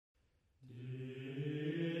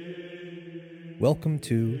Welcome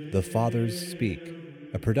to The Fathers Speak,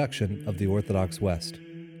 a production of the Orthodox West.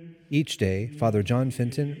 Each day, Father John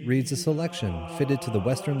Fenton reads a selection fitted to the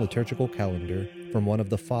Western liturgical calendar from one of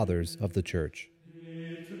the Fathers of the Church.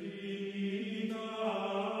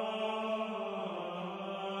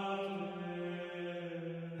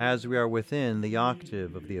 As we are within the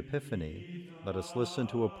octave of the Epiphany, let us listen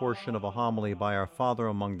to a portion of a homily by our Father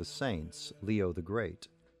among the Saints, Leo the Great.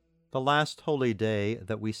 The last holy day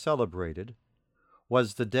that we celebrated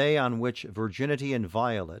was the day on which Virginity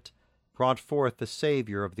Inviolate brought forth the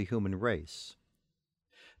Savior of the human race.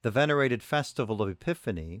 The venerated festival of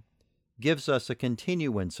Epiphany gives us a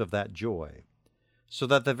continuance of that joy, so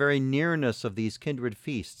that the very nearness of these kindred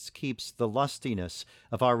feasts keeps the lustiness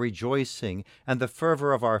of our rejoicing and the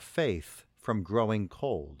fervor of our faith from growing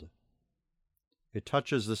cold. It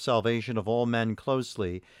touches the salvation of all men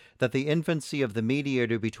closely that the infancy of the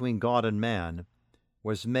mediator between God and man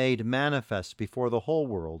was made manifest before the whole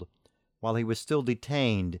world while he was still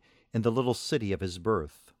detained in the little city of his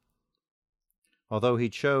birth. Although he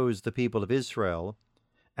chose the people of Israel,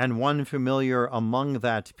 and one familiar among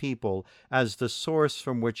that people as the source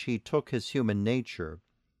from which he took his human nature,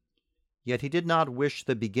 yet he did not wish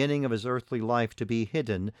the beginning of his earthly life to be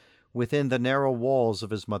hidden within the narrow walls of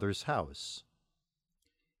his mother's house.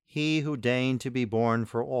 He who deigned to be born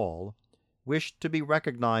for all wished to be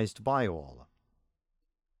recognized by all.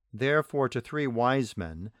 Therefore to three wise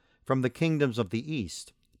men from the kingdoms of the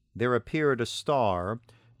east there appeared a star,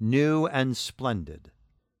 new and splendid,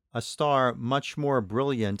 a star much more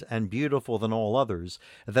brilliant and beautiful than all others,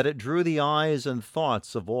 that it drew the eyes and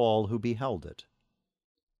thoughts of all who beheld it.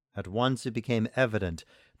 At once it became evident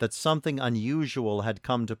that something unusual had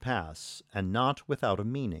come to pass, and not without a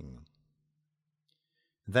meaning.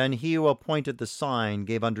 Then he who appointed the sign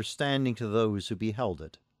gave understanding to those who beheld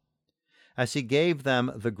it. As he gave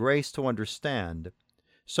them the grace to understand,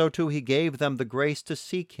 so too he gave them the grace to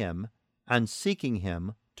seek him, and seeking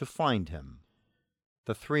him, to find him.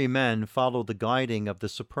 The three men followed the guiding of the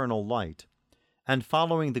supernal light, and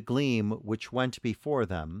following the gleam which went before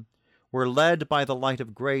them, were led by the light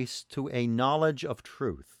of grace to a knowledge of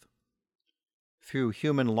truth. Through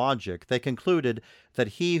human logic they concluded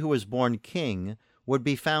that he who was born king would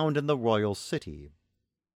be found in the royal city.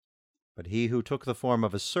 But he who took the form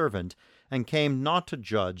of a servant and came not to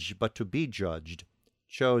judge but to be judged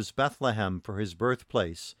chose Bethlehem for his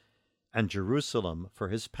birthplace and Jerusalem for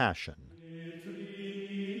his passion.